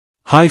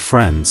Hi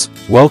friends,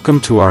 welcome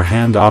to our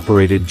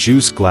hand-operated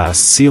juice glass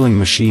sealing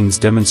machines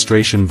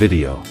demonstration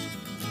video.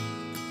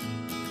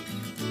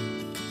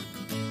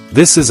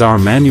 This is our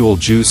manual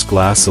juice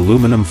glass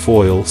aluminum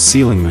foil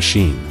sealing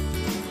machine.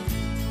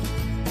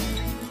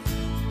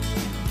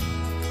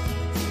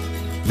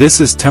 This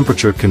is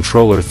temperature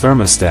controller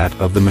thermostat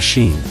of the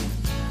machine.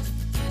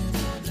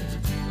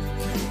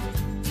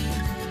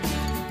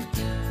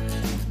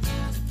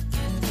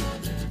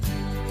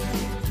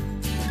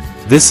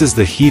 This is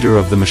the heater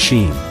of the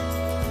machine.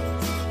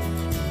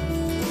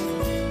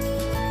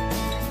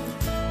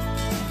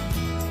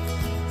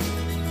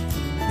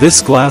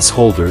 This glass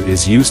holder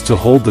is used to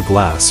hold the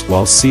glass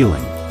while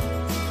sealing.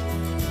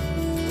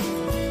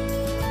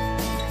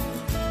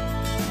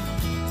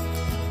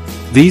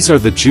 These are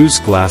the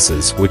juice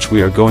glasses which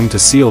we are going to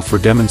seal for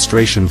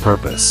demonstration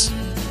purpose.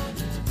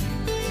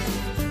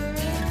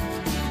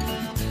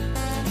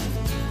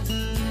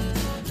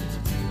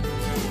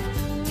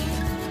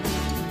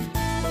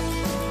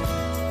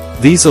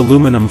 These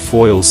aluminum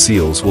foil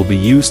seals will be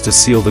used to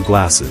seal the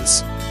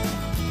glasses.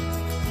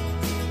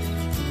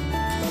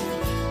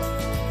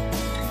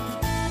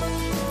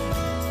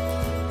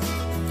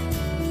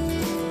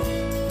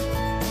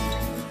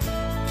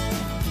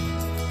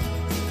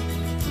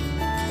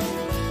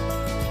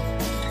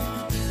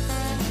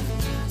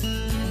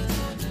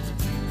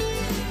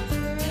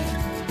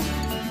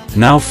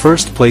 Now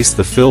first place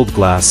the filled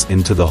glass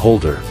into the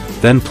holder,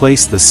 then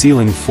place the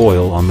sealing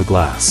foil on the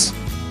glass.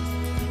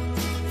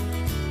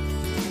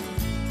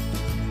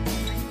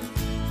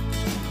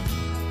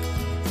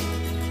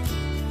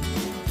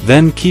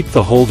 Then keep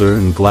the holder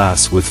and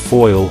glass with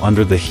foil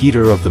under the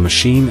heater of the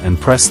machine and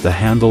press the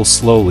handle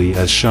slowly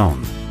as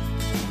shown.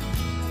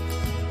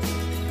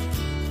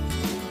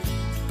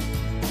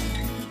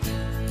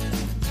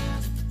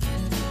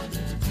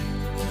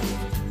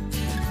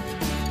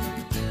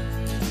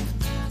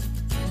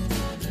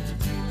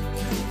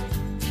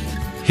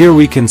 Here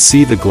we can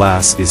see the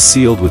glass is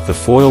sealed with the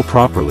foil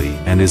properly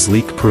and is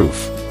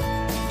leak-proof.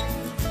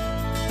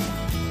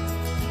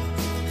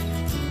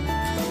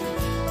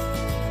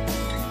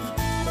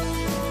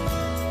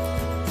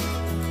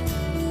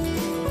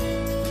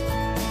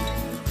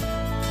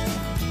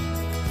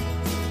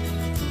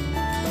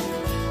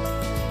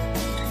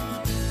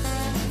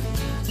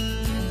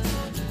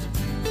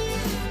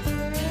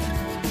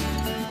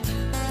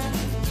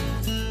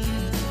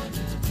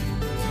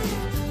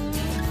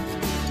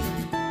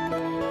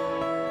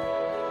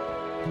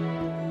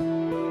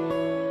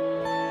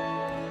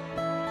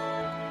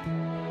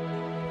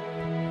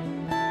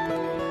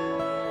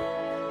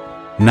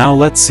 Now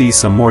let's see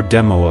some more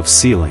demo of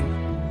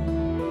sealing.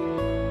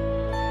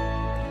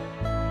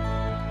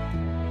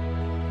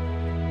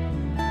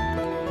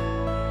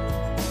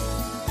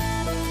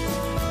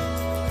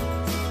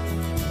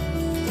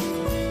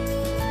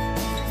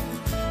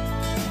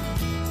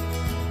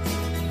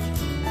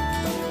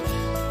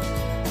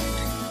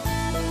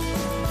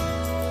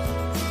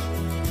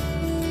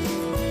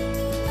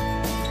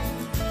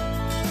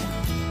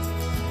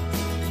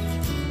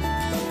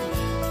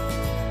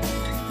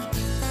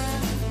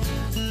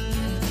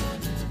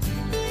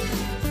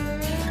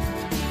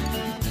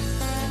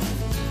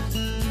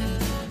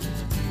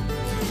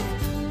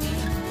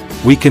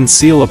 We can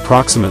seal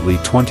approximately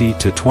 20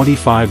 to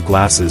 25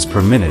 glasses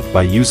per minute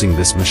by using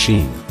this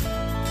machine.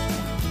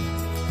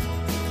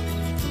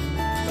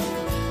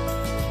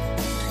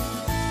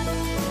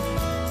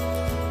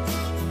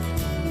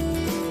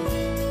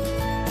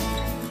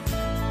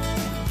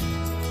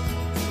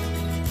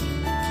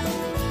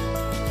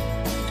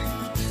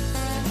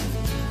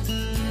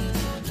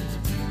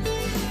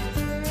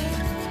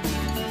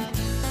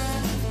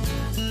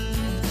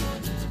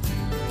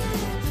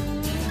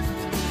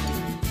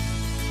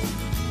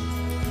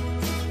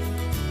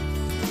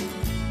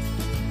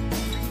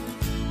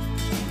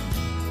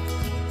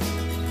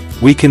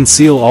 We can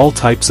seal all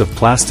types of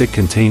plastic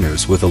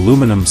containers with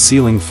aluminum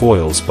sealing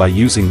foils by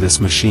using this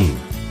machine.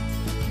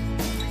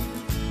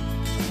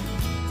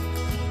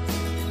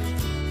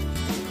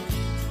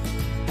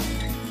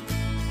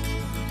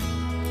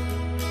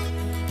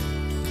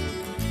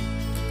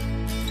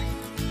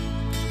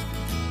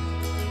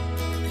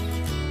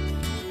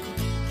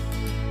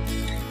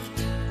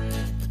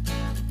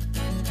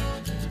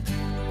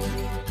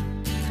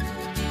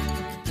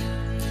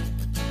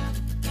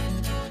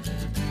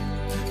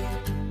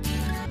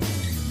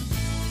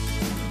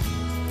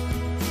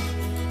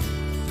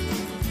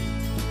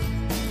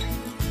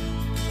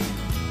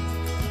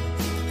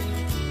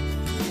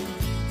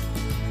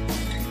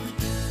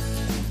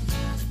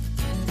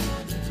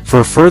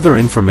 For further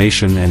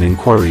information and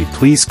inquiry,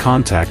 please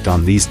contact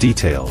on these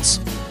details.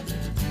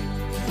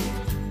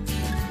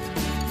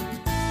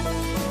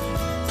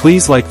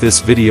 Please like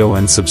this video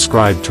and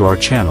subscribe to our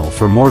channel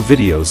for more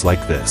videos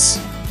like this.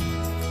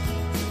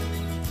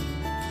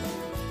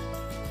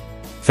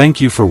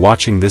 Thank you for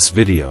watching this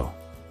video.